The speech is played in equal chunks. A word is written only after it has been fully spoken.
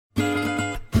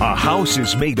A house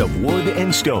is made of wood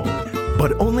and stone,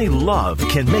 but only love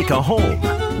can make a home.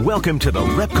 Welcome to the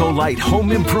Repco Light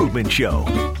Home Improvement Show,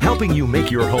 helping you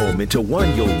make your home into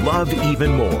one you'll love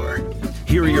even more.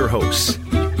 Here are your hosts,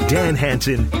 Dan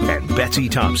Hansen and Betsy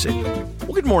Thompson.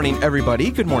 Well, good morning,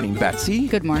 everybody. Good morning, Betsy.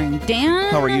 Good morning,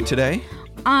 Dan. How are you today?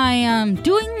 I am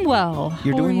doing well.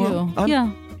 You're doing well?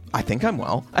 Yeah. I think I'm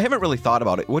well. I haven't really thought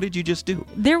about it. What did you just do?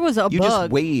 There was a You bug.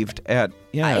 just waved at,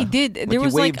 I did. There you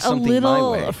was waved like a something my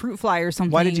way. little fruit fly or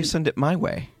something. Why did you send it my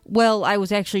way? Well, I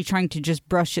was actually trying to just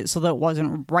brush it so that it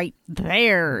wasn't right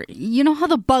there. You know how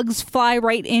the bugs fly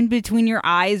right in between your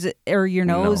eyes or your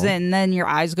nose, No. and then your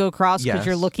eyes go across because Yes.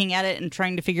 you're looking at it and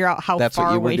trying to figure out how That's what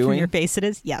far you were away from doing? your face it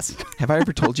is? Yes. Have I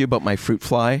ever told you about my fruit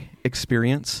fly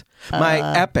experience?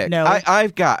 My epic. no.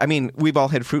 I mean, we've all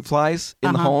had fruit flies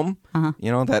in the home.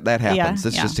 You know, that happens. Yeah,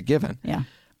 It's yeah. just a given. Yeah.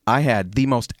 I had the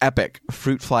most epic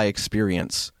fruit fly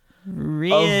experience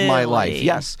Really? of my life.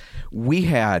 Yes. We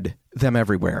had them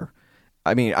everywhere.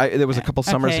 I mean, there was a couple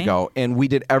summers Okay. ago, and we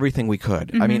did everything we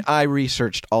could. I mean, I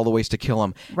researched all the ways to kill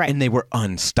them, Right. and they were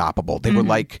unstoppable. They were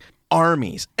like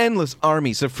armies, endless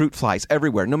armies of fruit flies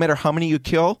everywhere. No matter how many you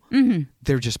kill,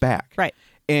 they're just back. Right.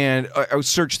 And I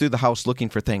searched through the house looking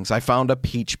for things. I found a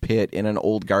peach pit in an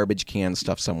old garbage can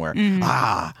stuff somewhere.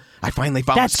 I finally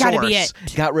found That's a source. gotta be it.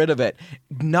 Got rid of it.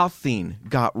 Nothing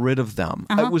got rid of them.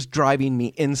 It was driving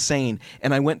me insane.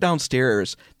 And I went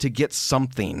downstairs to get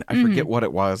something. I forget what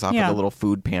it was off of Yeah. the little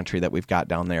food pantry that we've got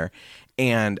down there.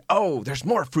 And, there's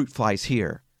more fruit flies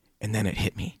here. And then it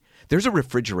hit me. There's a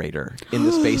refrigerator in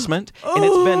this basement, and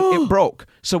it broke.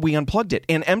 So we unplugged it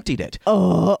and emptied it.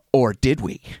 Or did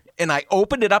we? And I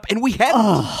opened it up, and we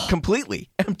hadn't completely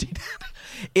emptied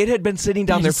it. It had been sitting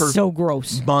down That there is for so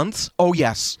gross. months. Oh,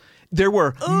 yes. There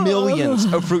were millions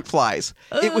of fruit flies.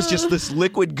 It was just this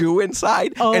liquid goo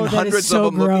inside, and that is hundreds so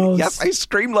of them looking. gross. Yes, I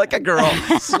screamed like a girl,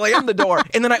 slammed the door,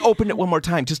 and then I opened it one more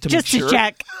time just to make sure. to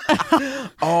check.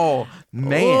 Oh,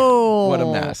 man. What a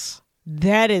mess.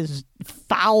 That is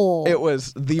foul. It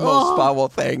was the most foul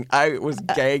thing. I was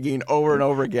gagging over and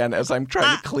over again as I'm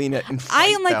trying to clean it and I fight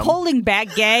am like them. holding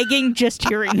back gagging just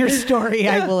hearing your story,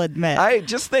 I will admit. I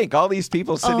just think all these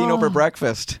people sitting over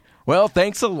breakfast. Well,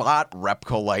 thanks a lot,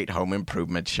 Repco Light Home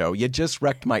Improvement Show. You just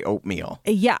wrecked my oatmeal.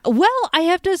 Yeah. Well, I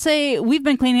have to say, we've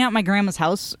been cleaning out my grandma's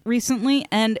house recently,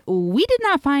 and we did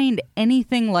not find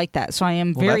anything like that. So I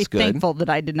am very that's good. thankful that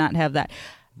I did not have that.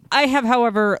 I have,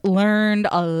 however, learned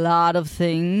a lot of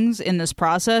things in this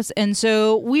process. And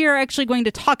so we are actually going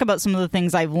to talk about some of the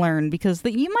things I've learned because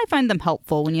you might find them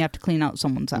helpful when you have to clean out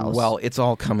someone's house. Well, it's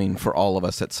all coming for all of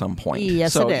us at some point.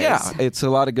 Yes, so, it is. yeah, it's a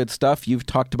lot of good stuff. You've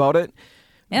talked about it.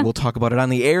 Yeah. We'll talk about it on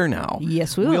the air now.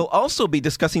 Yes, we will. We'll also be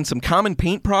discussing some common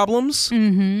paint problems.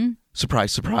 Mm-hmm.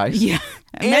 Surprise, surprise. Yeah.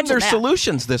 And Imagine their that.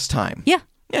 solutions this time. Yeah.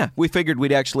 Yeah, we figured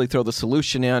we'd actually throw the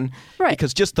solution in. Right.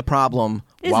 Because just the problem,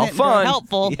 Isn't while very fun,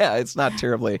 helpful. yeah, it's not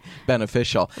terribly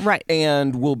beneficial. Right.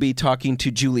 And we'll be talking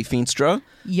to Julie Feenstra,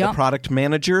 the Yup. product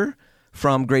manager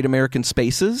from Great American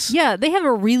Spaces. Yeah, they have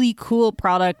a really cool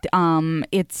product.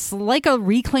 It's like a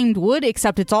reclaimed wood,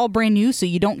 except it's all brand new, so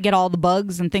you don't get all the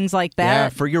bugs and things like Yeah,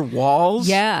 that. for your walls.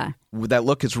 Yeah. That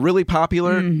look is really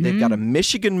popular. They've got a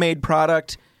Michigan-made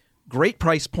product, great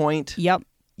price point. Yep.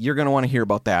 You're going to want to hear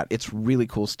about that. It's really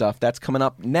cool stuff. That's coming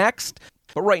up next.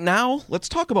 But right now, let's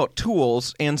talk about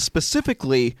tools and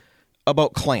specifically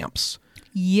about clamps.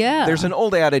 Yeah. There's an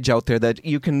old adage out there that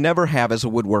you can never have as a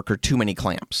woodworker too many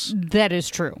clamps. That is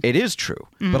true. It is true.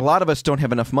 But a lot of us don't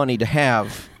have enough money to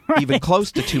have even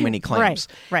close to too many clamps.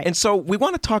 Right. And so we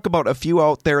want to talk about a few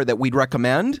out there that we'd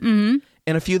recommend and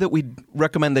a few that we'd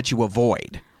recommend that you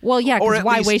avoid. Well, yeah, Or because at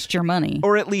why least- waste your money?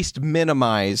 Or at least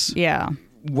minimize Yeah.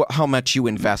 how much you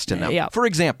invest in them. Yeah. For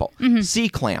example,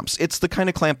 C-clamps. It's the kind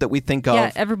of clamp that we think of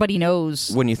Yeah, everybody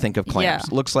knows. when you think of clamps.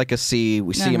 Yeah. Looks like a C.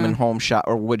 We see them in home shop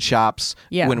or wood shops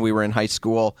Yeah. when we were in high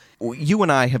school. You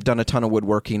and I have done a ton of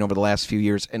woodworking over the last few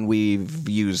years, and we've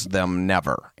used them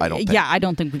never, I don't think. Yeah, I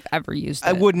don't think we've ever used it.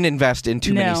 I wouldn't invest in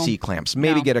too many No. C-clamps.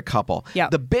 Maybe No. get a couple. Yeah.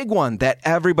 The big one that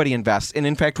everybody invests, and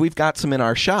in fact, we've got some in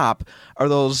our shop, are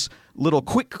those little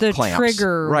quick The clamps.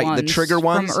 trigger right, the ones trigger from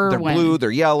ones. They're Irwin. blue, they're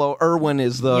yellow. Irwin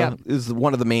is Yep.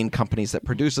 one of the main companies that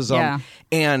produces them. Yeah.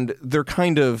 And they're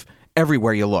kind of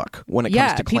everywhere you look when it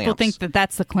comes to clamps. people think that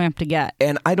that's the clamp to get.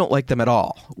 And I don't like them at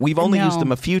all. We've only No. used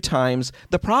them a few times.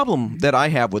 The problem that I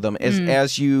have with them is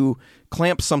as you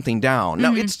clamp something down.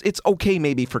 Now, it's okay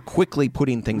maybe for quickly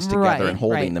putting things together Right, and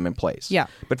holding right. them in place. Yeah.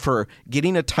 But for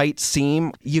getting a tight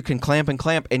seam, you can clamp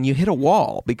and you hit a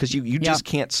wall because you just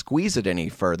can't squeeze it any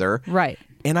further. Right.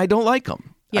 And I don't like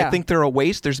them. Yeah. I think they're a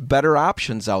waste. There's better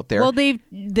options out there. Well,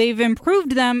 they've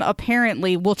improved them,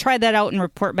 apparently. We'll try that out and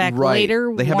report back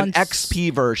later. They have an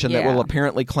XP version that will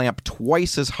apparently clamp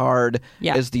twice as hard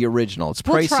as the original. It's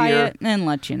pricier. We'll try it and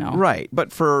let you know. Right.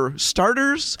 But for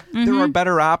starters, there are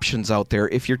better options out there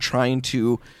if you're trying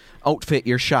to outfit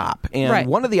your shop. And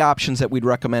one of the options that we'd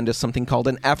recommend is something called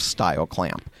an F-style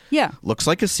clamp. Yeah. Looks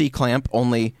like a C clamp,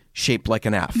 only shaped like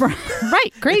an F.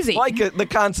 Right, crazy. It's the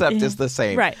concept is the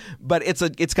same. Right. But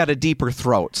it's got a deeper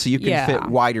throat, so you can fit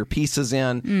wider pieces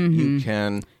in. You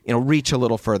can reach a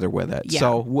little further with it. Yeah.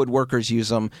 So woodworkers use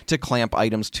them to clamp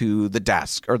items to the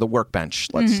desk or the workbench,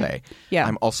 let's say. Yeah.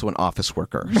 I'm also an office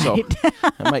worker, so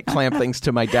I might clamp things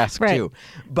to my desk too.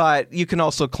 But you can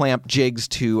also clamp jigs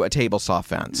to a table saw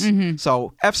fence.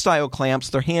 So F-style clamps,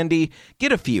 they're handy.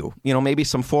 Get a few, maybe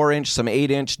some 4-inch, some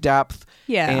 8-inch depth.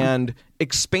 Yeah. And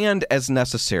expand as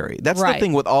necessary. That's the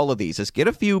thing with all of these is get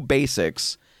a few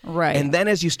basics. Right. And then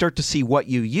as you start to see what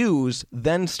you use,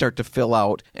 then start to fill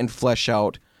out and flesh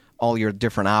out all your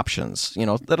different options.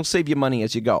 That'll save you money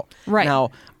as you go. Right.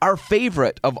 Now, our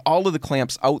favorite of all of the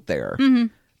clamps out there,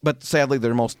 but sadly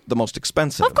they're the most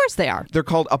expensive. Of course they are. They're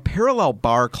called a parallel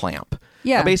bar clamp.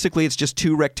 Yeah. Basically, it's just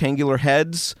 2 rectangular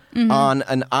heads on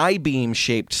an I-beam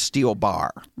shaped steel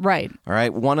bar. Right. All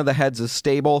right. One of the heads is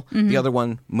stable. The other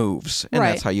one moves. And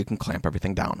that's how you can clamp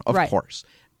everything down, of course.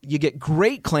 You get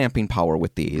great clamping power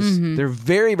with these. They're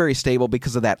very, very stable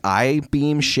because of that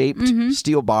I-beam shaped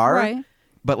steel bar. Right.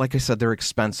 But like I said, they're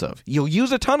expensive. You'll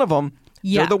use a ton of them.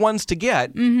 Yeah. They're the ones to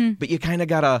get, but you kind of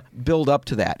got to build up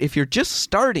to that. If you're just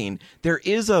starting, there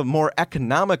is a more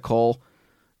economical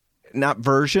not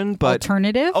version, but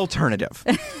alternative.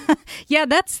 Yeah,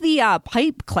 that's the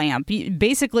pipe clamp.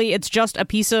 Basically, it's just a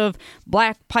piece of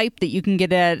black pipe that you can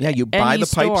get at you buy the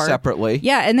pipe separately.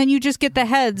 Yeah, and then you just get the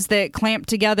heads that clamp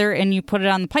together and you put it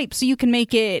on the pipe, so you can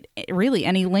make it really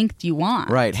any length you want.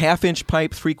 Right, 1/2-inch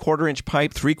pipe, 3/4-inch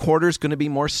pipe. 3/4 is going to be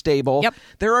more stable. Yep.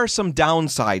 There are some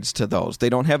downsides to those. They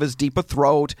don't have as deep a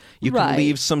throat. You can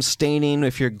leave some staining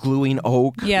if you're gluing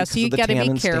oak. Yeah, so you got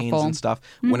to be careful and stuff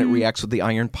when it reacts with the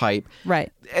iron pipe.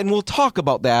 Right. And we'll talk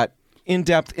about that in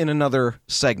depth in another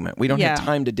segment. We don't have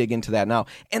time to dig into that now.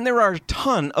 And there are a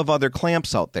ton of other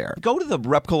clamps out there. Go to the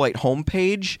Repcolite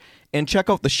homepage and check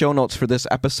out the show notes for this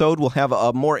episode. We'll have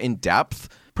a more in-depth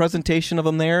presentation of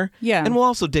them there. Yeah. And we'll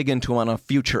also dig into them on a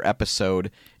future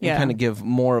episode and kind of give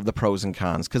more of the pros and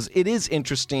cons because it is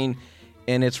interesting.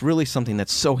 And it's really something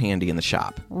that's so handy in the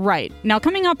shop. Right. Now,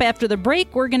 coming up after the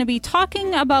break, we're going to be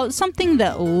talking about something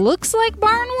that looks like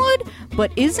barnwood,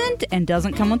 but isn't and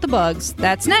doesn't come with the bugs.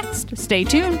 That's next. Stay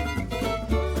tuned.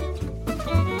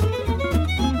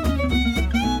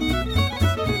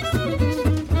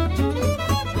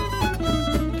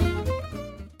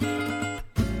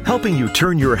 Helping you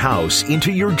turn your house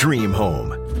into your dream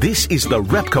home. This is the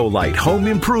Repcolite Home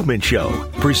Improvement Show,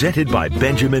 presented by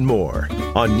Benjamin Moore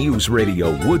on News Radio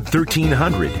Wood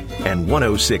 1300 and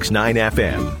 106.9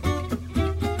 FM.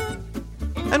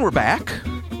 And we're back.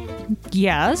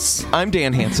 Yes. I'm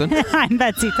Dan Hansen. I'm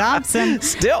Betsy Thompson.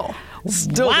 Still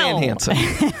Dan Hansen.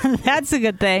 That's a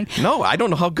good thing. No, I don't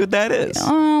know how good that is.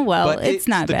 Oh, well, but it's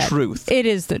not the bad. Truth. It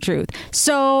is the truth.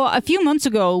 So a few months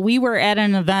ago, we were at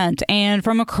an event, and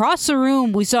from across the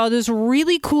room, we saw this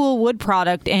really cool wood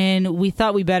product, and we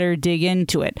thought we better dig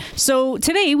into it. So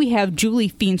today, we have Julie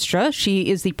Feenstra.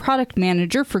 She is the product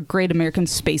manager for Great American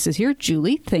Spaces here.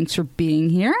 Julie, thanks for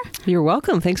being here. You're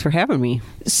welcome. Thanks for having me.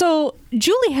 So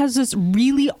Julie has this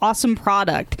really awesome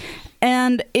product.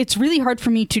 And it's really hard for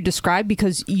me to describe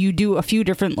because you do a few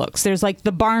different looks. There's like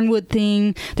the barnwood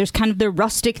thing. There's kind of the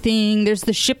rustic thing. There's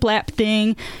the shiplap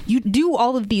thing. You do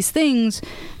all of these things,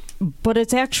 but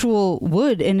it's actual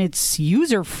wood and it's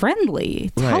user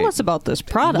friendly. Tell us about this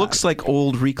product. Looks like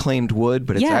old reclaimed wood,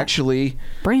 but it's actually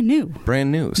brand new.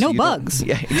 So no bugs.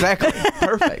 Yeah, exactly.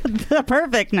 Perfect. The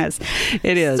perfectness.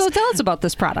 It is. So tell us about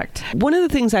this product. One of the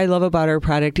things I love about our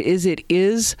product is it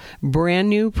is brand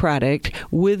new product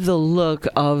with the look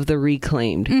of the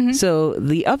reclaimed. Mm-hmm. So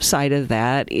the upside of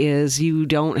that is you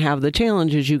don't have the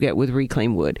challenges you get with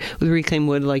reclaimed wood. With reclaimed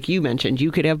wood, like you mentioned,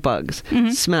 you could have bugs,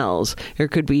 smells. There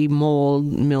could be mold,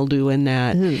 mildew in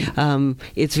that.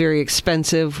 It's very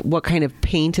expensive. What kind of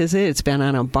paint is it? It's been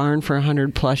on a barn for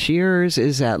 100 plus years.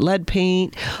 Is that lead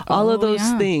paint? All of those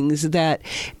things that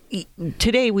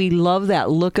today we love that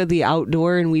look of the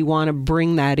outdoor and we want to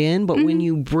bring that in, but when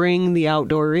you bring the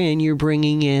outdoor in, you're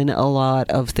bringing in a lot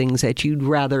of things that you'd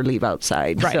rather leave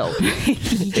outside. Right. So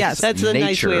yes, that's a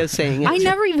nice way of saying it. I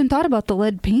never even thought about the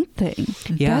lead paint thing.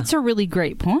 Yeah. That's a really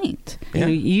great point.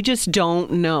 You just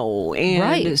don't know.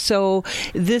 And so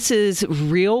this is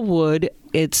real wood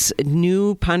It's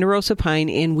new Ponderosa pine,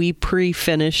 and we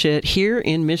pre-finish it here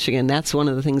in Michigan. That's one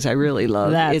of the things I really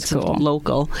love. That's cool.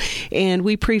 Local. And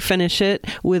we pre-finish it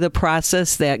with a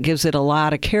process that gives it a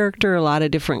lot of character, a lot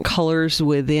of different colors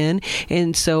within.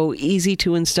 And so easy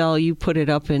to install. You put it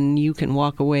up and you can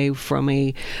walk away from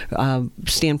a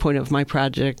standpoint of my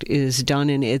project is done,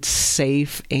 and it's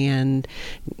safe and,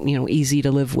 easy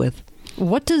to live with.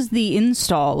 What does the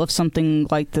install of something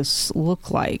like this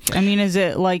look like? I mean, is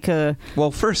it like a...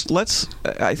 Well, first,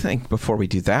 I think before we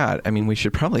do that, we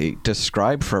should probably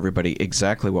describe for everybody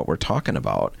exactly what we're talking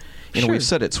about. Sure. We've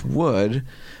said it's wood,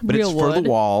 but Real it's for wood. the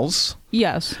walls.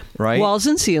 Yes. Right? Walls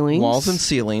and ceilings. Walls and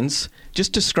ceilings.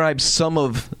 Just describe some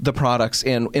of the products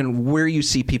and where you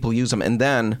see people use them. And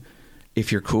then, if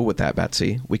you're cool with that,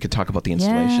 Betsy, we could talk about the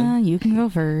installation. Yeah, you can go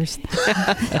first.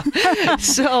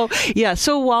 So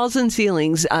walls and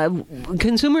ceilings.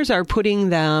 Consumers are putting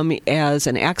them as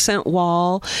an accent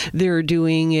wall. They're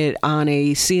doing it on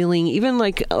a ceiling, even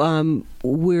like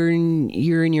you're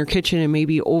in your kitchen and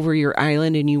maybe over your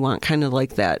island and you want kind of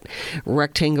like that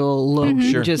rectangle look,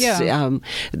 Sure. just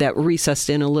that recessed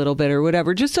in a little bit or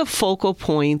whatever, just a focal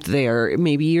point there.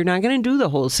 Maybe you're not going to do the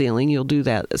whole ceiling, you'll do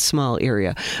that small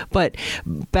area, but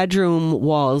bedroom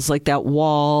walls, like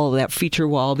that feature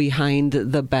wall behind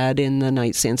the bed in the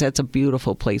nightstands, that's a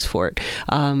beautiful place for it.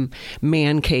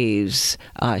 Man caves,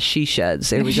 she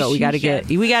sheds, there we go. We got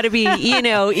to be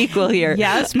equal here.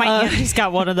 Yes, my aunt just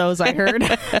got one of those, I heard.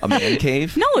 A man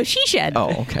cave? No, a she shed.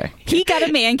 Oh, okay. He got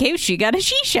a man cave, she got a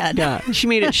she shed. Yeah, she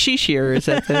made it she-shear, is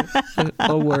that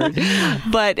a word?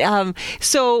 But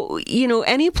so,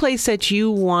 any place that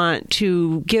you want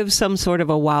to give some sort of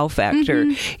a wow factor,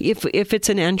 if it's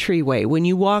an entryway, when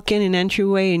you walk in an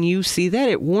entryway and you see that,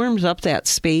 it warms up that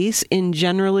space, and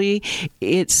generally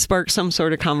it sparks some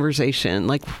sort of conversation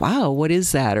like, wow, what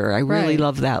is that? Or I really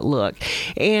love that look.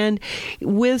 And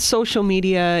with social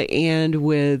media and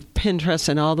with Pinterest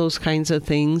and all those kinds of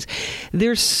things,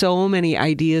 there's so many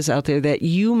ideas out there that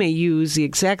you may use the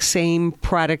exact same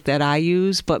product that I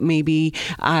use, but maybe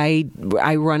I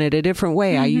run it a different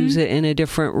way. I use it in a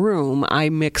different room. I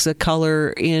mix a color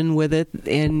in with it,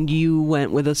 and you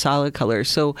went with a solid color.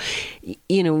 So,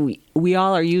 we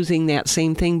all are using that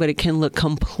same thing, but it can look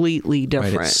completely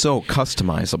different. Right, it's so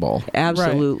customizable.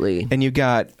 Absolutely. Right. And you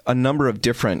got a number of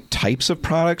different types of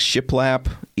products: shiplap,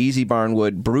 easy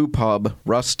barnwood, brew pub,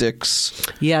 rustics.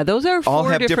 Yeah, those are all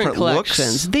four have different looks.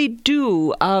 collections. They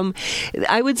do.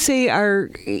 I would say our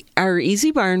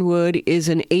easy barnwood is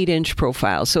an 8-inch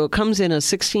profile, so it comes in a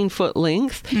 16-foot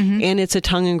length, and it's a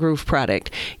tongue and groove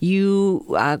product. You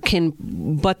can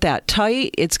butt that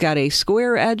tight. It's got a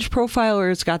square edge profile, or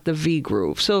it's got the V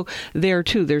groove. So there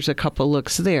too, there's a couple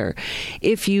looks there.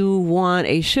 If you want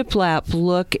a shiplap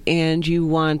look and you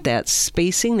want that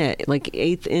spacing, that like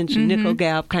 1/8-inch nickel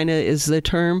gap kind of is the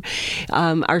term,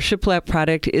 our shiplap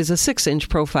product is a 6-inch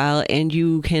profile, and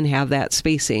you can have that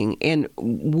spacing, and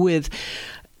with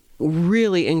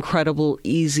really incredible,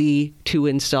 easy to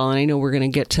install, and I know we're going to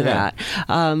get to that.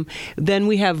 Then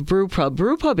we have Brew Pub.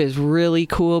 Brew Pub is really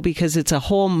cool because it's a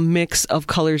whole mix of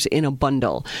colors in a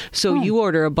bundle. So you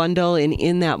order a bundle, and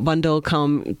in that bundle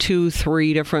come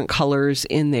 2-3 different colors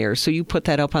in there. So you put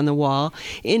that up on the wall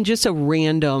in just a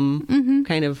random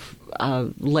kind of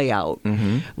layout.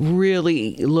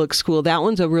 Really looks cool. That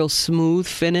one's a real smooth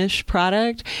finish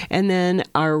product. And then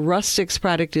our Rustics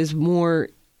product is more,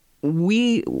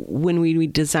 when we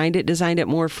designed it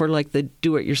more for like the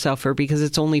do-it-yourselfer, because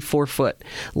it's only 4-foot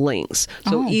lengths.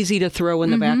 So easy to throw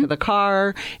in the back of the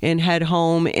car and head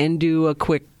home and do a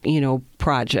quick,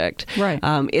 project. Right.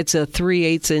 It's a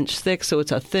 3/8-inch thick, so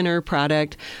it's a thinner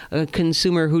product. A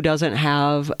consumer who doesn't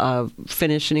have a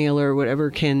finish nail or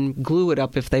whatever can glue it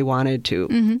up if they wanted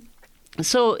to.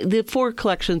 So the 4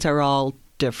 collections are all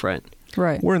different.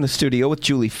 Right. We're in the studio with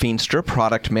Julie Feenstra,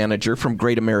 product manager from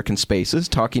Great American Spaces,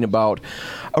 talking about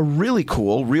a really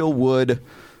cool real wood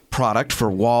product for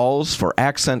walls, for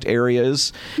accent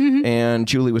areas. And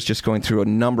Julie was just going through a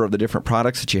number of the different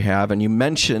products that you have, and you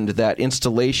mentioned that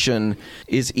installation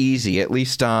is easy, at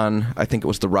least on, I think it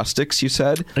was the Rustics you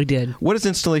said? I did. What does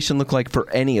installation look like for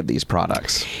any of these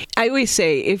products? I always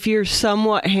say, if you're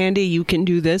somewhat handy, you can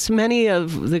do this. Many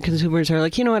of the consumers are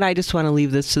like, you know what, I just want to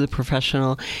leave this to the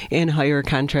professional and hire a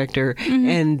contractor,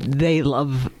 and they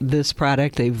love this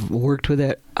product. They've worked with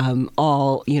it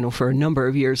all, for a number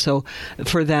of years. So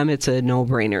for them, it's a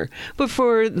no-brainer. But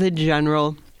for the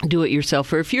general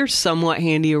do-it-yourselfer, if you're somewhat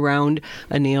handy around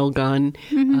a nail gun,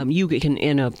 you can,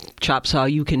 in a chop saw,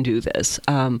 you can do this.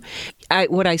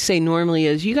 What I say normally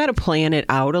is you got to plan it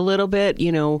out a little bit.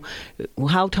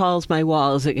 How tall is my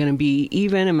wall? Is it going to be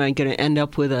even? Am I going to end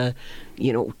up with a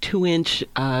 2-inch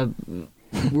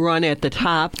run at the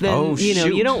top, then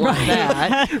shoot. you don't want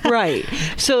that. Right.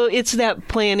 So it's that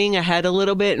planning ahead a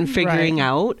little bit and figuring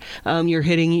out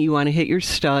you want to hit your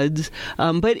studs.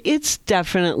 But it's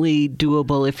definitely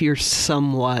doable if you're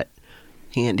somewhat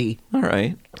handy. All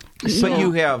right.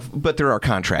 But there are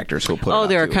contractors who'll put it up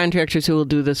there are too. contractors who will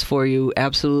do this for you.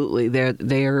 Absolutely.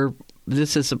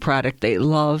 This is a product they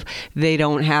love. They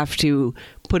don't have to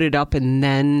put it up and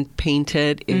then paint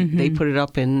it. They put it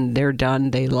up and they're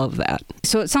done. They love that.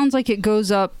 So it sounds like it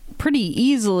goes up pretty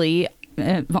easily,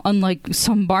 unlike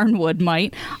some barnwood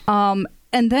might.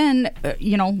 And then,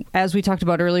 as we talked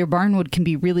about earlier, barnwood can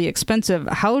be really expensive.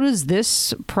 How does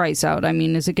this price out? I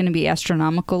mean, is it going to be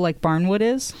astronomical like barnwood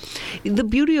is? The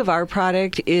beauty of our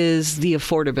product is the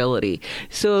affordability.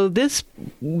 So these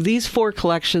 4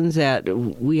 collections that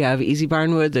we have, Easy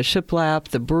Barnwood, the Shiplap,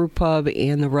 the Brew Pub,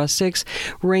 and the Rustics,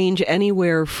 range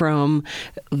anywhere from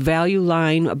value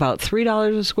line about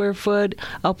 $3 a square foot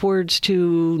upwards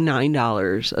to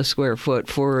 $9 a square foot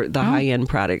for the high-end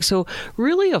product. So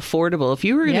really affordable. If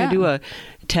you were going to do a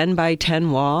 10 by 10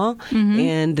 wall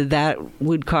and that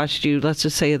would cost you, let's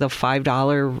just say the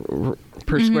 $5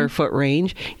 per square foot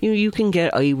range, you can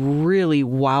get a really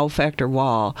wow factor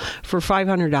wall for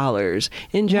 $500.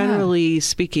 And generally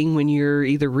speaking, when you're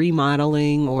either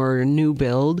remodeling or new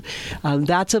build,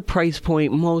 that's a price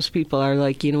point most people are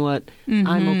like, you know what,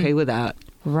 I'm okay with that.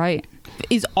 Right.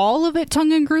 Is all of it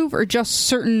tongue and groove or just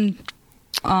certain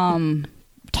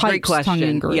Great types tongue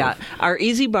and groove? Yeah. Our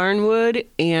Easy Barnwood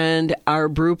and our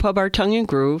Brew Pub are tongue and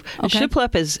groove. Okay.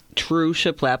 Shiplap is true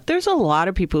shiplap. There's a lot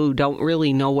of people who don't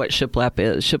really know what shiplap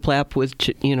is. Shiplap with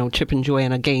Chip and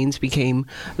Joanna Gaines became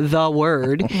the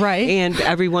word. Right. And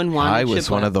everyone wanted I was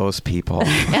shiplap. one of those people.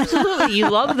 Absolutely. You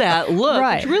love that look.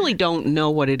 Right. But you really don't know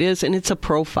what it is, and it's a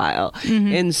profile.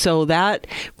 And so that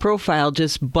profile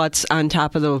just butts on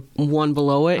top of the one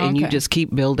below it, and you Okay. just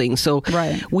keep building. So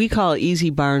we call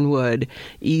Easy Barnwood,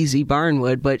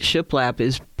 but shiplap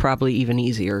is probably even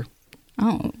easier.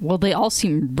 Oh, well, they all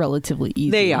seem relatively easy.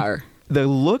 They are. The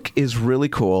look is really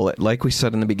cool. Like we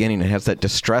said in the beginning, it has that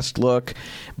distressed look,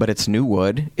 but it's new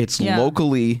wood. It's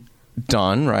locally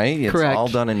done, right? It's Correct. all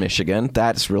done in Michigan.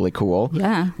 That's really cool.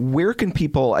 Yeah. Where can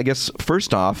people, I guess,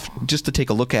 first off, just to take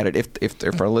a look at it,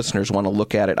 if our listeners want to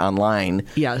look at it online,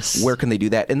 Yes. where can they do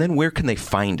that? And then where can they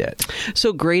find it?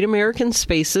 So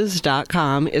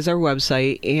greatamericanspaces.com is our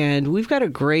website, and we've got a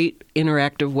great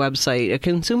interactive website. A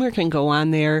consumer can go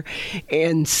on there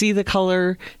and see the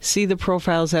color, see the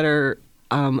profiles that are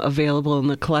available in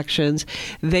the collections.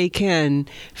 They can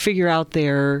figure out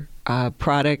their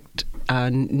product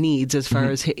needs as far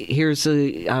as here's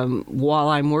a wall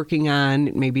I'm working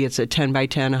on. Maybe it's a 10 by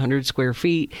 10, 100 square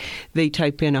feet. They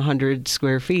type in 100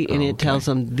 square feet and it tells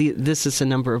them this is the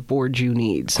number of boards you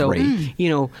need. So, Great.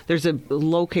 There's a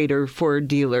locator for a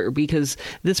dealer because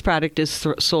this product is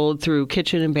sold through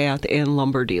kitchen and bath and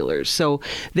lumber dealers. So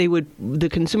the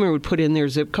consumer would put in their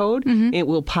zip code. It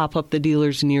will pop up the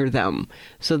dealers near them.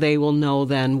 So they will know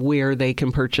then where they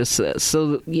can purchase this.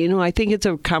 So, I think it's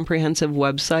a comprehensive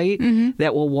website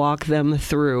that will walk them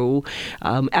through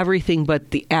everything but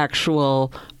the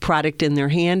actual product in their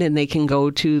hand, and they can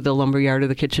go to the lumberyard or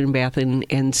the kitchen and bath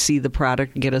and see the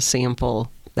product, get a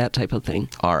sample, that type of thing.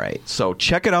 All right. So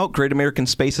check it out,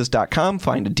 greatamericanspaces.com.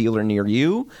 Find a dealer near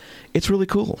you. It's really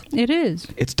cool. It is.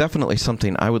 It's definitely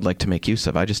something I would like to make use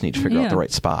of. I just need to figure out the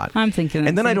right spot. I'm thinking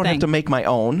And then I don't have thing. to make my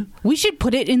own. We should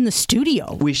put it in the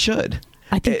studio. We should.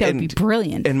 I think that would be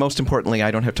brilliant. And most importantly,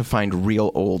 I don't have to find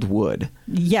real old wood.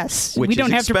 Yes. Which We don't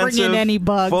is have to bring in expensive, any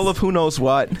bugs. full of who knows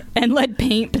what. And lead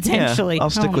paint, potentially. Yeah, I'll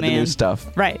stick Oh, with the new man. stuff.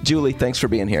 Right. Julie, thanks for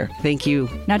being here. Thank you.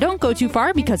 Now, don't go too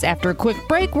far because after a quick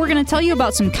break, we're going to tell you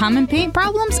about some common paint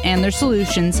problems and their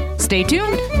solutions. Stay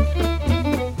tuned.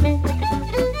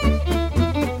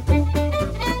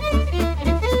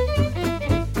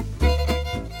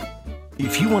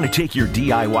 If you want to take your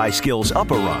DIY skills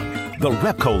up a rung, the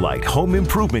Repco Light Home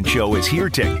Improvement Show is here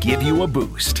to give you a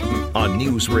boost on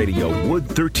News Radio Wood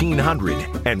 1300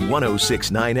 and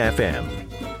 106.9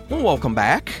 FM. Well, welcome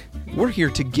back. We're here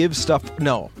to give stuff.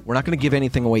 No, we're not going to give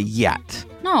anything away yet.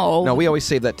 No. We always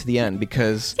save that to the end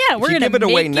because Yeah, we're if you gonna give it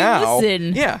away make you now,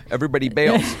 listen. yeah, everybody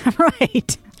bails.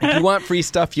 Right. If you want free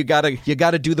stuff, you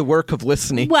gotta do the work of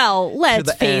listening. Well, let's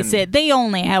the face end. it. They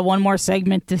only have one more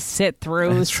segment to sit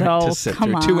through, That's so right, to sit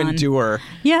come through, on. to endure.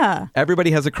 Yeah.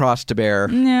 Everybody has a cross to bear.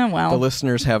 Yeah, well. The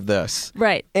listeners have this.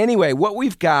 Right. Anyway, what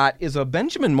we've got is a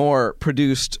Benjamin Moore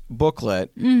produced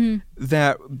booklet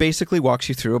that basically walks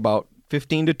you through about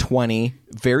 15 to 20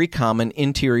 very common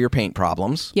interior paint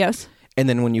problems. Yes. And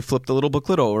then when you flip the little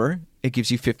booklet over, it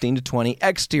gives you 15 to 20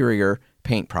 exterior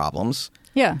paint problems.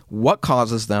 Yeah. what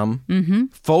causes them,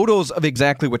 photos of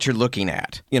exactly what you're looking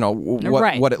at,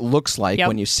 Right. what it looks like Yep.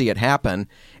 when you see it happen,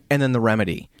 and then the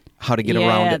remedy. How to get Yeah,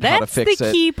 around it, how to that's fix the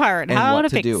it. key part, and how what to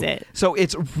fix do. it. So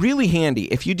it's really handy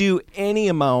if you do any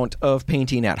amount of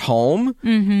painting at home,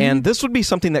 and this would be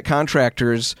something that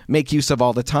contractors make use of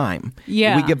all the time.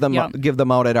 Yeah, We give them yep. give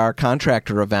them out at our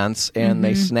contractor events, and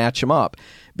they snatch them up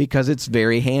because it's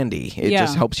very handy. It Yeah.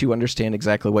 just helps you understand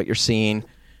exactly what you're seeing.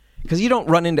 Because you don't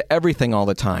run into everything all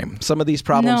the time. Some of these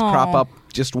problems No. crop up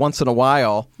just once in a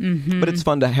while, but it's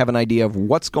fun to have an idea of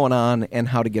what's going on and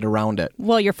how to get around it.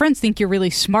 Well, your friends think you're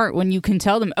really smart when you can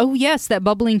tell them, oh, yes, that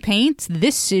bubbling paint,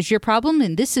 this is your problem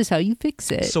and this is how you fix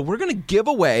it. So we're going to give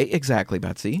away, exactly,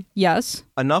 Betsy, yes.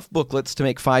 enough booklets to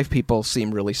make 5 people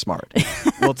seem really smart.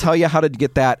 We'll tell you how to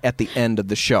get that at the end of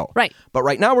the show. Right. But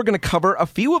right now we're going to cover a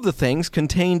few of the things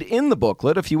contained in the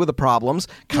booklet, a few of the problems,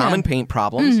 common paint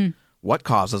problems, what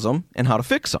causes them, and how to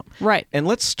fix them. Right. And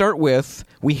let's start with,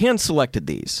 we hand-selected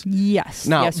these. Yes.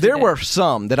 Now, yes, we there did. were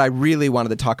some that I really wanted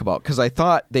to talk about because I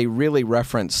thought they really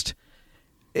referenced,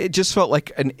 it just felt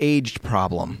like an aged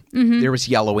problem. There was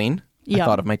yellowing. I Yep.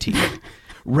 thought of my teeth.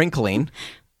 Wrinkling.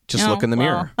 Just Oh, look in the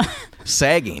mirror.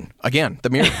 Sagging. Again, the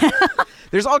mirror.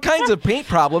 There's all kinds of paint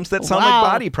problems that sound Wow.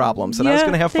 like body problems, and I was Yeah,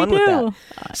 going to have they fun with do.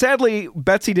 that. Sadly,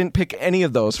 Betsy didn't pick any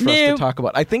of those for us to Nope. talk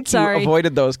about. I think Sorry. you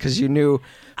avoided those because you knew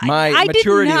my I did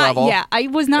maturity not, level. Yeah, I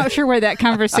was not sure where that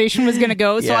conversation was going to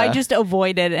go, so I Yeah. just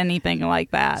avoided anything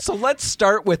like that. So let's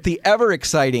start with the ever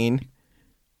exciting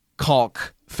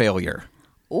caulk failure.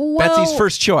 Well, Betsy's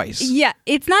first choice. Yeah,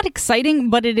 it's not exciting,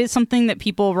 but it is something that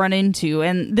people run into.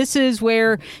 And this is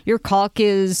where your caulk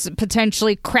is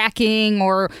potentially cracking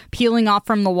or peeling off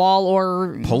from the wall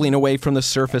or Pulling away from the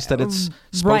surface that it's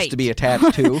supposed Right. to be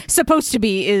attached to. supposed to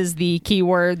be is the key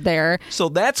word there. So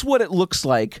that's what it looks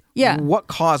like. Yeah. What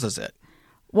causes it?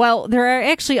 Well, there are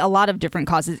actually a lot of different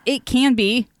causes. It can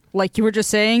be, like you were just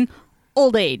saying,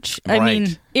 old age. I Right,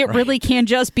 mean, it right. really can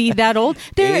just be that old.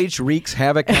 Age wreaks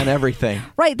havoc on everything.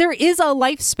 Right, there is a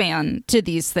lifespan to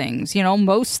these things. You know,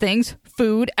 most things,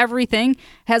 food, everything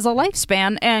has a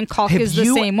lifespan, and caulk Have is the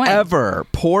you same way. ever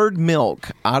poured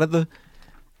milk out of the...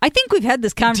 I think we've had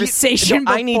this conversation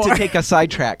No, I need to before. take a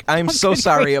sidetrack. I'm so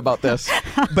sorry about this.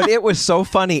 But it was so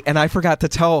funny, and I forgot to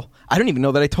tell... I don't even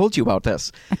know that I told you about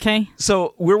this. Okay.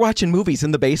 So we're watching movies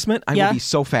in the basement. I'm Yeah. going to be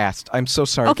so fast. I'm so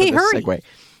sorry Okay, for this hurry. segue.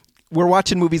 We're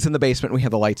watching movies in the basement. We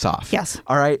have the lights off. Yes.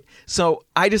 All right. So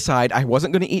I decide I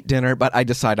wasn't going to eat dinner, but I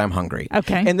decide I'm hungry.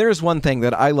 Okay. And there's one thing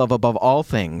that I love above all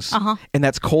things, and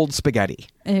that's cold spaghetti.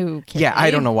 Okay. Yeah, I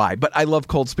don't know why, but I love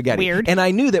cold spaghetti. Weird. And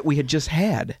I knew that we had just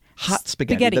had hot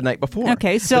spaghetti the night before.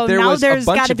 Okay, so But there now was a there's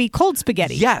bunch got to of- be cold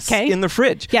spaghetti. Yes, Okay. in the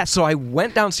fridge. Yes. So I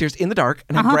went downstairs in the dark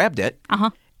and I grabbed it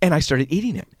and I started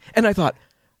eating it. And I thought,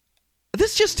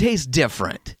 this just tastes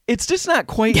different. It's just not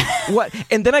quite what.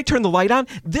 And then I turned the light on.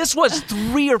 This was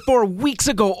 3 or 4 weeks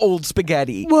ago old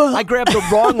spaghetti. I grabbed the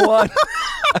wrong one.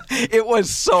 It was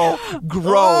so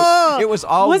gross. It was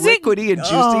all Was it- liquidy and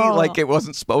juicy like it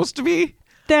wasn't supposed to be.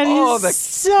 That is Oh, the-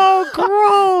 so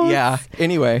gross. Yeah.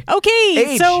 Anyway. Okay,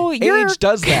 Age. so your Age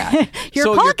does that. your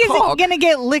So caulk isn't caulk- going to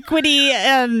get liquidy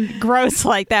and gross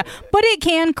like that, but it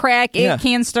can crack. It Yeah.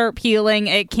 can start peeling.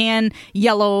 It can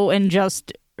yellow and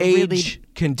just Age really.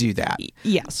 can do that.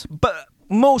 Yes. But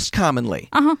most commonly,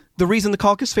 the reason the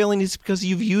caulk is failing is because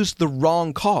you've used the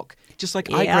wrong caulk. Just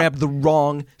like I Yeah. grabbed the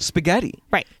wrong spaghetti.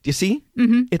 Right. Do you see?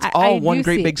 Mm-hmm. It's I all do one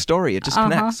great see. big story. It just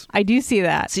connects. I do see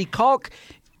that. See, caulk,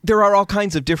 there are all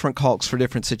kinds of different caulks for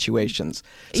different situations.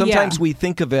 Sometimes Yeah. we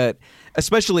think of it,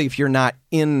 especially if you're not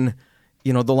in,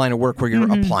 the line of work where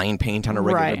you're applying paint on a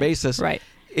regular Right, basis. right.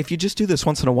 If you just do this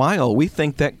once in a while, we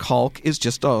think that caulk is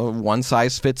just a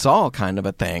one-size-fits-all kind of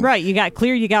a thing. Right. You got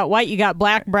clear, you got white, you got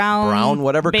black, brown,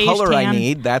 Whatever beige, color I tan.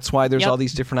 need. That's why there's Yep. all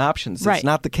these different options. Right. It's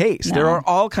not the case. No. There are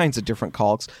all kinds of different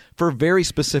caulks for very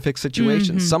specific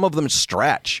situations. Some of them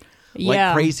stretch like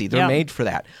Yeah. crazy. They're Yep. made for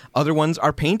that. Other ones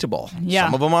are paintable. Yeah.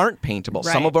 Some of them aren't paintable.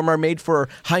 Some Right. of them are made for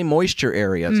high moisture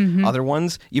areas. Other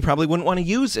ones you probably wouldn't want to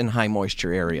use in high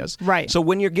moisture areas. Right. So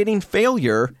when you're getting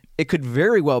failure, it could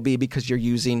very well be because you're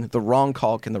using the wrong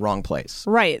caulk in the wrong place.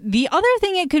 Right. The other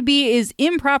thing it could be is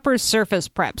improper surface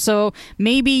prep. So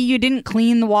maybe you didn't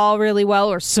clean the wall really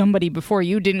well, or somebody before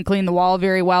you didn't clean the wall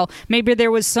very well. Maybe there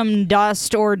was some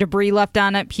dust or debris left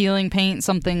on it, peeling paint,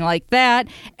 something like that.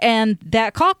 And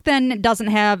that caulk then doesn't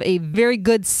have a very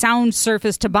good sound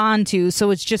surface to bond to,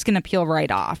 so it's just going to peel right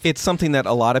off. It's something that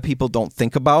a lot of people don't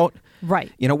think about.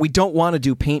 Right. We don't want to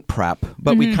do paint prep,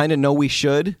 but we kind of know we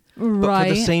should. But for the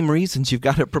Right. same reasons, you've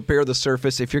got to prepare the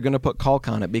surface if you're going to put caulk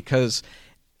on it, because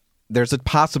there's a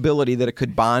possibility that it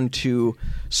could bond to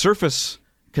surface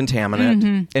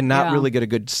contaminant and not Yeah. really get a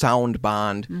good sound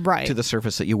bond Right. to the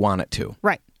surface that you want it to.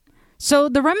 Right. So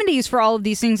the remedies for all of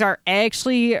these things are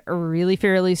actually really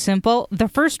fairly simple. The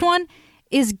first one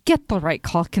is get the right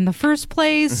caulk in the first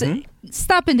place.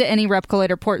 Stop into any Repcolite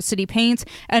or Port City Paints,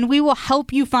 and we will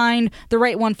help you find the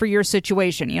right one for your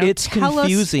situation. You know, It's tell us-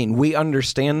 confusing. We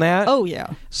understand that. Oh,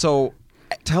 yeah. So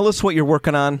tell us what you're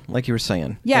working on, like you were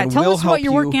saying. Yeah, and tell we'll us help what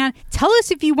you're you. working on. Tell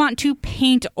us if you want to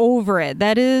paint over it.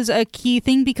 That is a key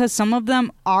thing because some of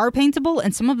them are paintable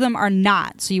and some of them are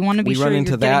not. So you want to be We sure run you're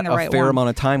into getting that the a right fair one. amount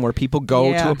of time where people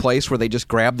go Yeah. to a place where they just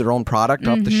grab their own product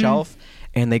off the shelf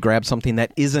and they grab something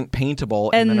that isn't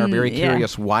paintable and then are And, very yeah.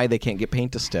 curious why they can't get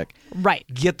paint to stick. Right.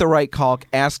 Get the right caulk,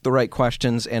 ask the right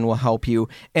questions, and we'll help you.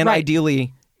 And Right.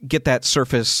 ideally, get that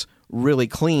surface really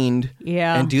cleaned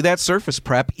Yeah. and do that surface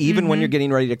prep even when you're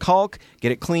getting ready to caulk.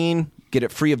 Get it clean, get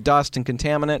it free of dust and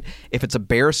contaminant. If it's a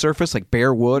bare surface like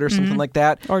bare wood or something like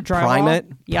that, Or drywall. prime it,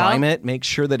 Yeah. prime it, make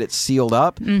sure that it's sealed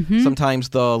up. Sometimes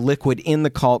the liquid in the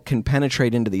caulk can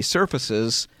penetrate into these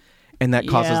surfaces and that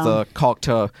causes Yeah. the caulk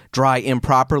to dry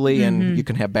improperly and you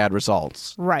can have bad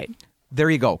results. Right. There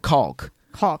you go, caulk.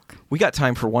 Caulk. We got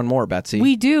time for one more, Betsy.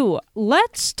 We do.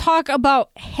 Let's talk about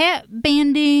hat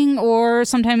banding, or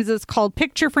sometimes it's called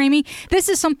picture framing. This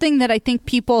is something that I think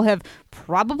people have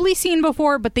probably seen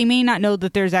before, but they may not know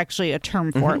that there's actually a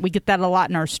term for it. We get that a lot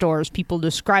in our stores, people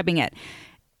describing it.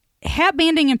 Hat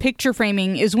banding and picture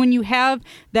framing is when you have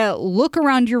that look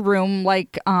around your room,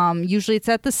 like usually it's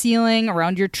at the ceiling,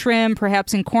 around your trim,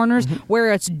 perhaps in corners,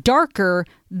 where it's darker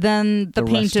than the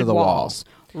rest painted of the walls.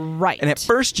 Right. And at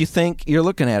first you think you're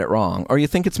looking at it wrong, or you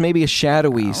think it's maybe a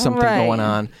shadowy something Right. going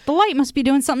on. The light must be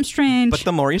doing something strange. But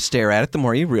the more you stare at it, the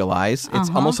more you realize it's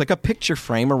almost like a picture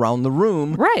frame around the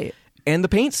room. Right. And the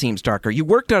paint seems darker. You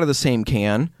worked out of the same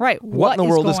can. Right. What in the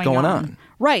world is going on?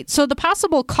 Right. So the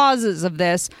possible causes of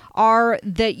this are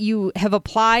that you have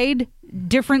applied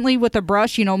differently with a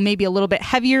brush, you know, maybe a little bit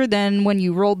heavier than when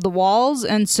you rolled the walls.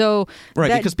 And so Right,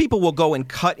 that- because people will go and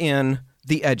cut in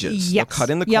the edges. Yes. They'll cut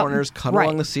in the Yep. corners, cut Right.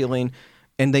 along the ceiling,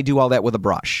 and they do all that with a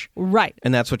brush. Right.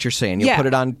 And that's what you're saying. You Yeah. put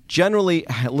it on generally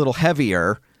a little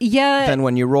heavier Yeah. than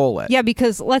when you roll it. Yeah,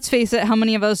 because let's face it, how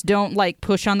many of us don't like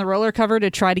push on the roller cover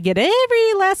to try to get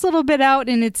every last little bit out,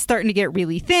 and it's starting to get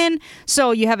really thin.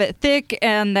 So you have it thick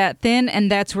and that thin,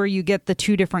 and that's where you get the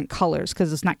two different colors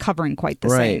because it's not covering quite the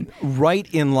Right. same. Right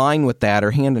in line with that, or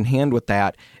hand in hand with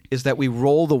that, is that we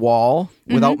roll the wall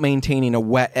without maintaining a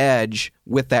wet edge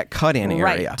with that cut-in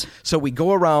area. Right. So we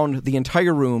go around the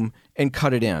entire room and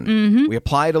cut it in. We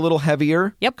apply it a little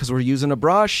heavier Yep. because we're using a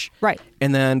brush. Right.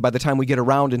 And then by the time we get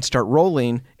around and start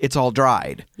rolling, it's all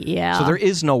dried. Yeah. So there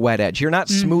is no wet edge. You're not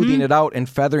smoothing it out and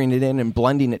feathering it in and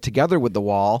blending it together with the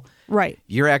wall. Right.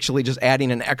 You're actually just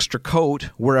adding an extra coat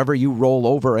wherever you roll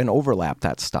over and overlap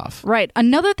that stuff. Right.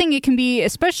 Another thing it can be,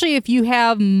 especially if you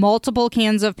have multiple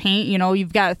cans of paint, you know,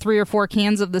 you've got 3 or 4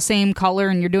 cans of the same color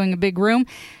and you're doing a big room,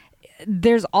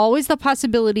 there's always the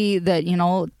possibility that, you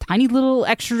know, tiny little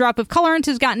extra drop of colorant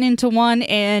has gotten into one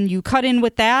and you cut in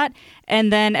with that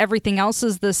and then everything else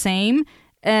is the same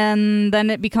and then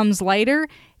it becomes lighter.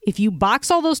 If you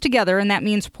box all those together, and that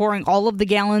means pouring all of the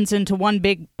gallons into one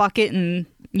big bucket and,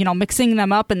 you know, mixing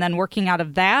them up and then working out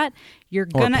of that, you're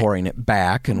Or going to... pouring it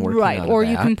back and working Right, out of or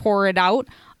you that. can pour it out.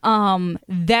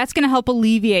 That's going to help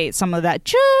alleviate some of that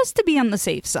just to be on the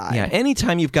safe side. Yeah,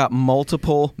 anytime you've got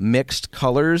multiple mixed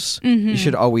colors, you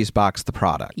should always box the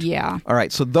product. Yeah. All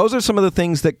right, so those are some of the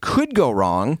things that could go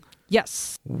wrong.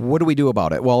 Yes. What do we do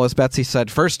about it? Well, as Betsy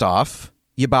said, first off,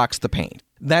 you box the paint.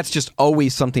 That's just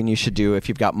always something you should do if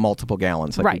you've got multiple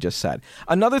gallons, like we Right. just said.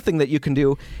 Another thing that you can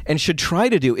do and should try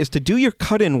to do is to do your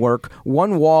cut-in work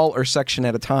one wall or section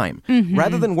at a time.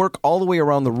 Rather than work all the way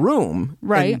around the room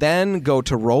Right. and then go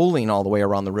to rolling all the way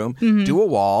around the room, do a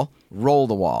wall, roll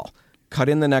the wall. Cut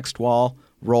in the next wall,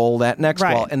 roll that next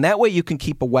Right. wall. And that way you can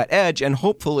keep a wet edge and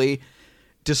hopefully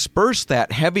disperse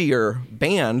that heavier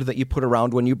band that you put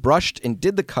around when you brushed and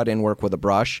did the cut-in work with a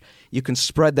brush. You can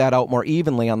spread that out more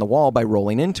evenly on the wall by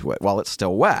rolling into it while it's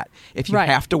still wet. If you Right.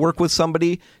 have to work with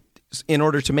somebody in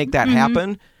order to make that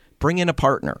happen, bring in a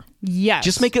partner. Yes.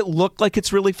 Just make it look like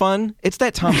it's really fun. It's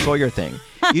that Tom Sawyer thing.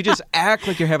 You just act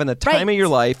like you're having the time Right. of your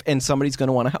life and somebody's going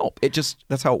to want to help.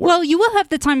 That's how it works. Well, you will have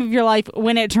the time of your life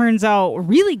when it turns out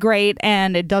really great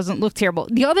and it doesn't look terrible.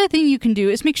 The other thing you can do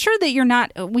is make sure that you're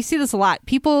not, we see this a lot.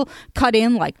 People cut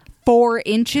in like 4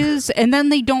 inches and then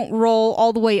they don't roll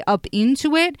all the way up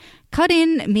into it. cut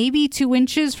in maybe 2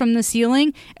 inches from the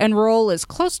ceiling and roll as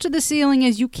close to the ceiling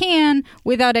as you can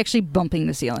without actually bumping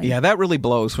the ceiling. Yeah, that really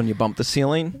blows when you bump the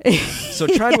ceiling. So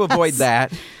try to avoid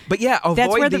that. But yeah, That's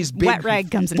where avoid the these wet big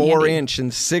rag comes in handy. 4-inch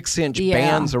and 6-inch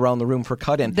bands around the room for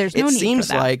cut-in. There's no it need seems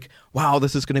for that. like, wow,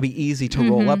 this is going to be easy to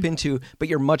roll up into, but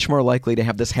you're much more likely to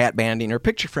have this hat banding or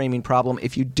picture framing problem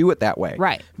if you do it that way.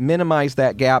 Right. Minimize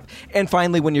that gap. And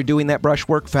finally, when you're doing that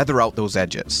brushwork, feather out those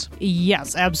edges.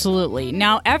 Yes, absolutely.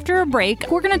 Now, after a break,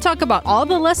 we're going to talk about all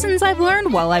the lessons I've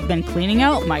learned while I've been cleaning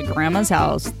out my grandma's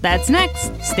house. That's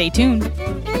next. Stay tuned.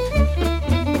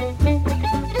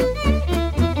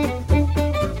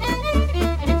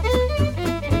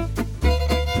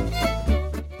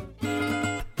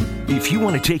 If you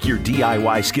want to take your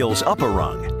DIY skills up a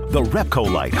rung, the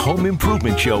Repco Light Home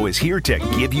Improvement Show is here to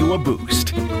give you a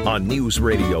boost on News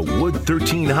Radio Wood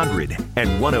 1300 and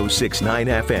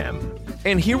 106.9 FM.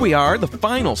 And here we are, the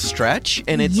final stretch,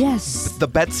 and it's Yes. the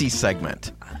Betsy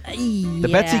segment. The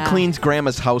Betsy Cleans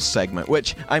Grandma's House segment,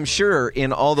 which I'm sure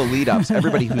in all the lead-ups,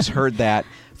 everybody who's heard that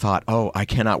thought, oh, I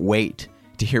cannot wait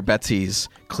to hear Betsy's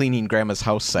Cleaning Grandma's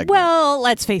House segment. Well,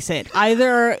 let's face it.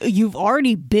 Either you've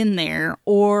already been there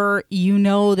or you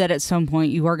know that at some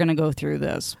point you are going to go through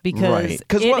this because Right.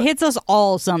 'Cause it what- hits us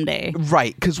all someday.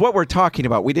 Right, because what we're talking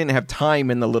about, we didn't have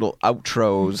time in the little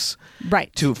outros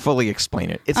Right. to fully explain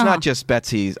it. It's not just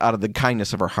Betsy's, out of the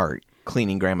kindness of her heart,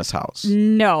 cleaning Grandma's house.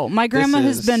 No, my grandma This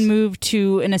has is- been moved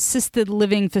to an assisted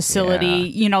living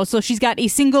facility, so she's got a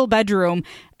single bedroom,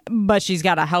 but she's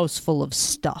got a house full of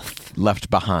stuff.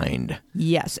 Left behind.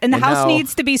 Yes, and the And house now-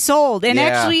 needs to be sold and Yeah.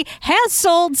 actually has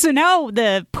sold, so now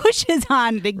the push is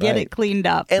on to get Right. it cleaned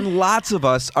up. And lots of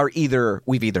us are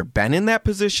we've either been in that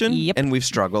position Yep. and we've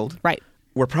struggled. Right.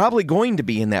 We're probably going to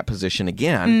be in that position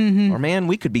again. Or man,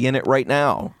 we could be in it right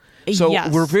now. So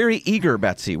Yes. we're very eager,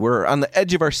 Betsy. We're on the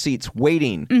edge of our seats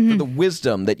waiting for the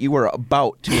wisdom that you are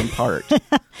about to impart. It's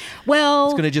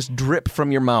Well, going to just drip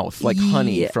from your mouth like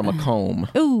honey from a comb.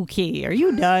 okay, are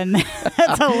you done?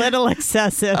 That's a little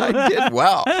excessive. I did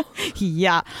well.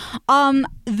 Yeah.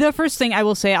 The first thing I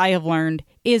will say I have learned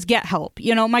is get help.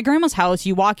 My grandma's house,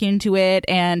 you walk into it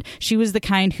and she was the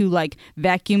kind who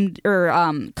vacuumed or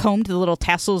combed the little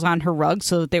tassels on her rug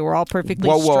so that they were all perfectly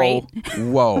straight.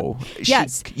 Whoa.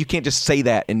 Yes. You can't just say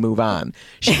that and move on.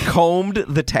 She combed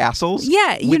the tassels?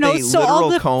 Yeah, with a so all literal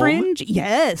the comb? fringe,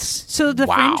 yes. So the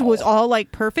Wow. fringe was all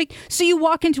perfect. So you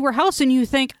walk into her house and you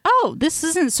think, oh, this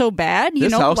isn't so bad.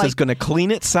 This house is going to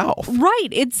clean itself. Right.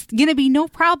 It's going to be no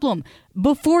problem.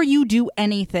 Before you do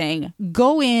anything,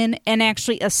 go in and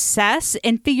actually assess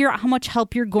and figure out how much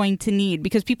help you're going to need.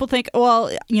 Because people think,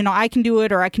 well, I can do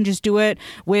it or I can just do it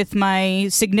with my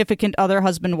significant other,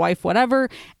 husband, wife, whatever,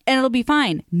 and it'll be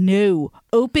fine. No.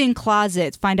 Open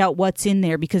closets. Find out what's in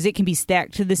there because it can be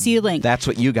stacked to the ceiling. That's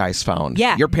what you guys found.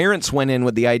 Yeah. Your parents went in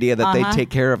with the idea that they'd take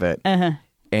care of it.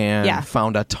 And Yeah.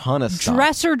 found a ton of stuff.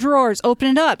 Dresser drawers, open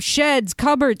it up. Sheds,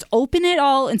 cupboards, open it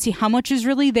all and see how much is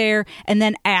really there and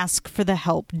then ask for the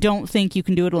help. Don't think you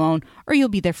can do it alone or you'll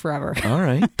be there forever. All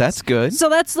right. That's good. So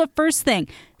that's the first thing.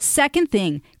 Second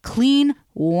thing, clean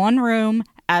one room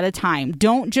at a time.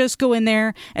 Don't just go in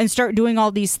there and start doing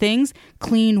all these things.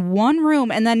 Clean one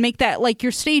room and then make that like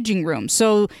your staging room.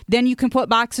 So then you can put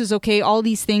boxes, okay, all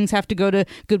these things have to go to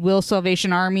Goodwill,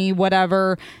 Salvation Army,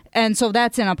 whatever. And so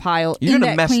that's in a pile. You're in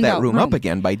going to mess cleaned that out room up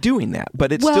again by doing that,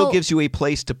 but it Well- still gives you a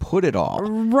place to put it all.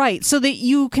 Right. So that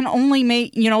you can only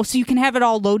make, so you can have it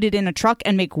all loaded in a truck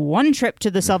and make one trip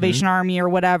to the Salvation Army or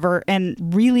whatever and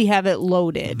really have it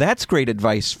loaded. That's great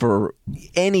advice for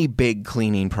any big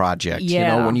cleaning project.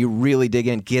 Yeah. When you really dig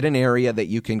in, get an area that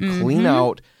you can clean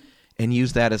out and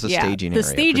use that as a staging area. The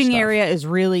for staging stuff. area is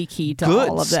really key to Good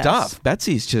all of this. stuff.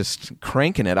 Betsy's just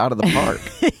cranking it out of the park.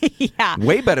 Yeah.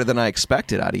 Way better than I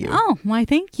expected out of you. Oh, why,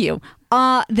 thank you.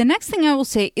 The next thing I will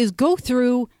say is go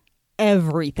through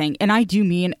everything. And I do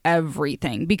mean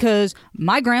everything because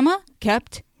my grandma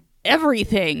kept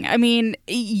everything. I mean,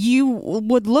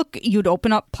 you'd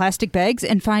open up plastic bags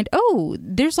and find, oh,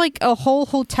 there's like a whole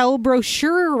hotel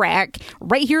brochure rack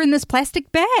right here in this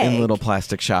plastic bag. In little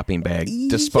plastic shopping bag,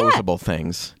 disposable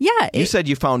things. Yeah. You said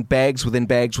you found bags within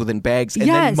bags within bags and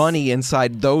Yes. then money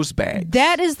inside those bags.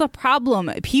 That is the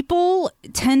problem. People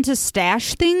tend to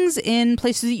stash things in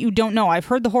places that you don't know. I've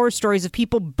heard the horror stories of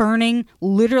people burning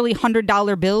literally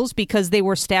 $100 bills because they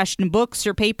were stashed in books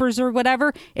or papers or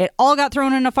whatever. It all got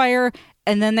thrown in a fire.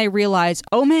 And then they realize,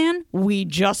 oh man, we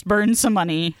just burned some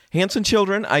money. Hanson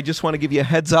children, I just want to give you a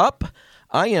heads up.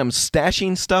 I am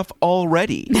stashing stuff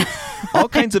already. All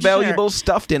kinds of valuables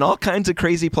stuffed in all kinds of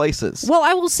crazy places. Well,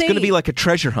 I will say... It's going to be like a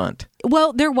treasure hunt.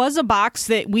 Well, there was a box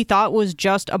that we thought was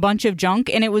just a bunch of junk,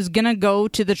 and it was going to go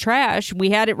to the trash. We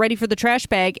had it ready for the trash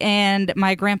bag, and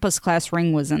my grandpa's class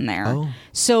ring was in there. Oh.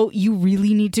 So you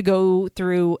really need to go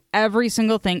through every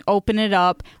single thing, open it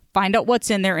up, find out what's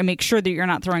in there, and make sure that you're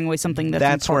not throwing away something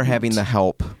that's where important. having the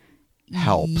help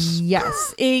helps.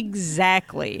 Yes,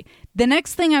 exactly. The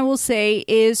next thing I will say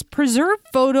is preserve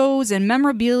photos and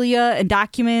memorabilia and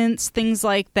documents, things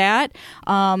like that.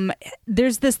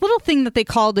 There's this little thing that they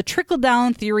call the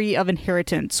trickle-down theory of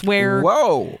inheritance, where...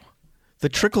 Whoa! The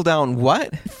trickle-down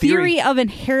what? Theory of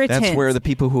inheritance. That's where the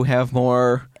people who have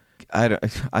more...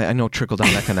 I know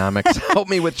trickle-down economics. Help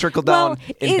me with trickle-down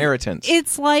inheritance.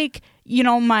 It's like...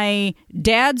 my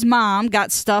dad's mom got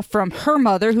stuff from her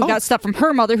mother, who got stuff from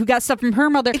her mother, who got stuff from her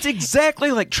mother. It's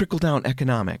exactly like trickle-down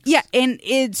economics. Yeah, and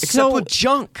it's except with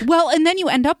junk. Well, and then you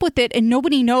end up with it, and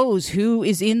nobody knows who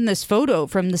is in this photo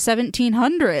from the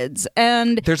 1700s.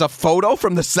 And there's a photo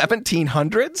from the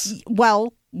 1700s?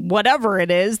 Well, whatever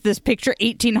it is, this picture,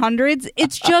 1800s,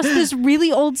 it's just this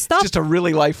really old stuff. Just a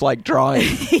really lifelike drawing.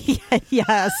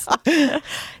 Yes.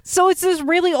 So it's this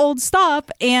really old stuff,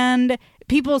 and...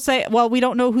 people say, well, we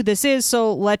don't know who this is,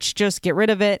 so let's just get rid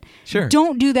of it. Sure.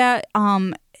 Don't do that.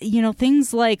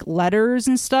 Things like letters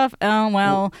and stuff. Oh,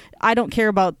 well, I don't care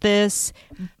about this.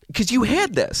 Because you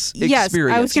had this yes,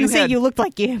 experience. I was going to say you looked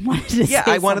like you wanted to say something. Yeah,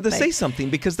 I wanted to say something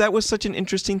because that was such an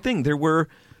interesting thing. There were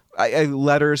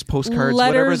letters, postcards,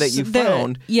 whatever that you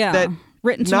found. That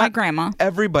written to my grandma.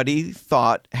 Everybody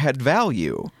thought had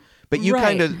value. But you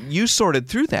you sorted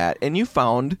through that and you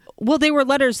found... Well, they were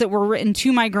letters that were written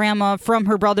to my grandma from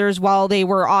her brothers while they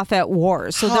were off at war.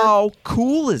 So how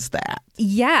cool is that?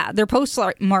 Yeah, they're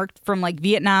postmarked from like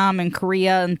Vietnam and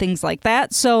Korea and things like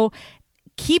that. So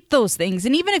keep those things.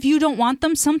 And even if you don't want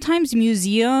them, sometimes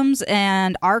museums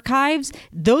and archives,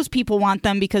 those people want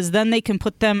them because then they can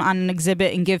put them on an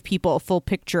exhibit and give people a full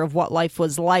picture of what life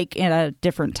was like at a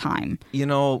different time.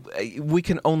 We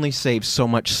can only save so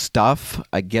much stuff.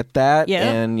 I get that. Yeah.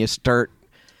 And you start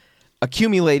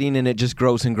accumulating and it just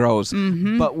grows and grows.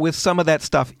 Mm-hmm. But with some of that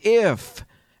stuff, if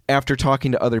after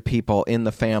talking to other people in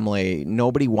the family,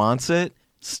 nobody wants it,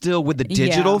 still with the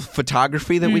digital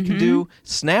photography that we can do,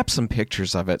 snap some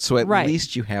pictures of it so at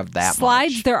least you have that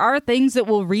slides much. There are things that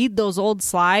will read those old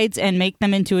slides and make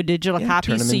them into a digital copy,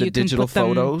 turn them so into you digital can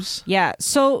put photos.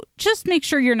 So just make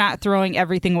sure you're not throwing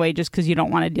everything away just because you don't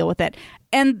want to deal with it.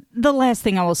 And the last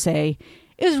thing I will say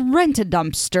is rent a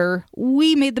dumpster.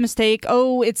 We made the mistake.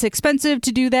 Oh, it's expensive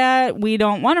to do that. We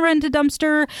don't want to rent a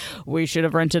dumpster. We should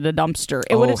have rented a dumpster.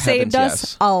 It would have saved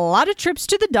us a lot of trips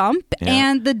to the dump. Yeah.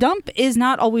 And the dump is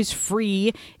not always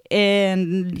free.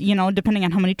 And, depending on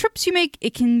how many trips you make,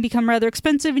 it can become rather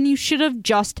expensive. And you should have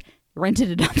just rented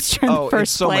a dumpster in the first place.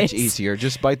 It's so much easier.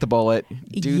 Just bite the bullet.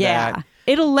 Do that.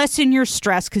 It'll lessen your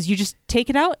stress because you just take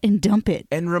it out and dump it.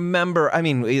 And remember,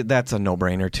 that's a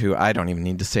no-brainer too. I don't even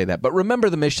need to say that. But remember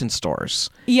the mission stores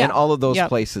and all of those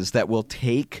places that will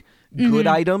take good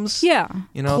items. Yeah.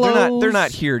 They're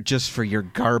not here just for your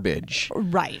garbage.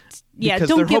 Right. Yeah, because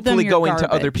don't they're give them hopefully your going garbage.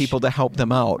 to other people to help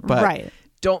them out. But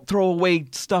don't throw away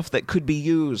stuff that could be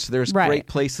used. There's great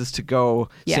places to go.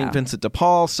 Yeah. St. Vincent de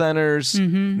Paul centers,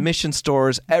 mission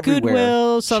stores, everywhere.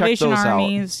 Goodwill, Check Salvation those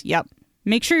Armies. out. Yep.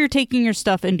 Make sure you're taking your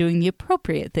stuff and doing the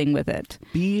appropriate thing with it.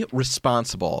 Be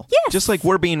responsible. Yes. Just like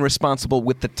we're being responsible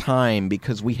with the time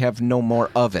because we have no more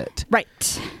of it.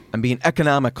 Right. I'm being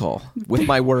economical with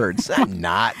my words. I'm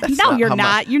not. That's No, not you're how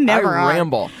not. You never I are.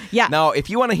 ramble. Yeah. Now, if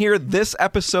you want to hear this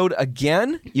episode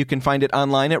again, you can find it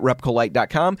online at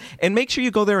repcolite.com. And make sure you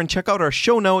go there and check out our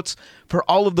show notes for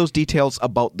all of those details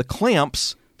about the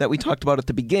clamps that we talked about at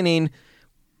the beginning.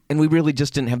 And we really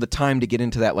just didn't have the time to get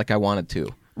into that like I wanted to.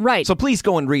 Right. So please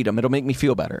go and read them. It'll make me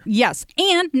feel better. Yes.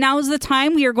 And now is the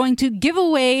time we are going to give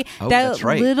away that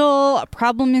little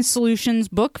Problem and Solutions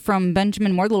book from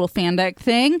Benjamin Moore, the little Fandeck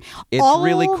thing. It's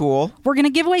really cool. We're going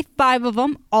to give away 5 of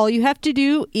them. All you have to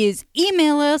do is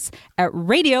email us at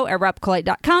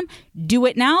radio@repcolite.com. Do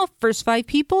it now. First 5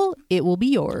 people, it will be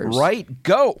yours. Right.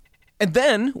 Go. And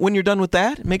then, when you're done with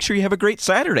that, make sure you have a great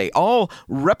Saturday. All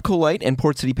Repcolite and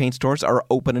Port City Paint stores are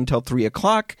open until 3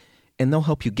 o'clock. And they'll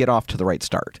help you get off to the right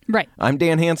start. Right. I'm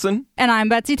Dan Hansen. And I'm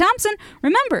Betsy Thompson.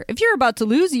 Remember, if you're about to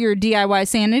lose your DIY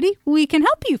sanity, we can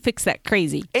help you fix that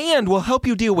crazy. And we'll help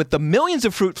you deal with the millions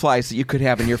of fruit flies that you could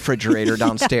have in your refrigerator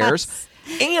downstairs.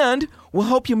 And we'll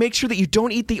help you make sure that you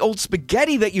don't eat the old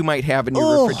spaghetti that you might have in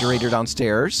your refrigerator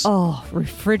downstairs. Oh,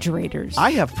 refrigerators.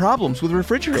 I have problems with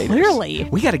refrigerators. Clearly.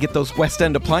 We got to get those West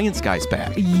End appliance guys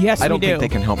back. Yes, I don't we think do. they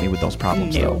can help me with those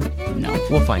problems, though. No.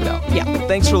 We'll find out. Yeah.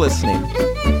 Thanks for listening.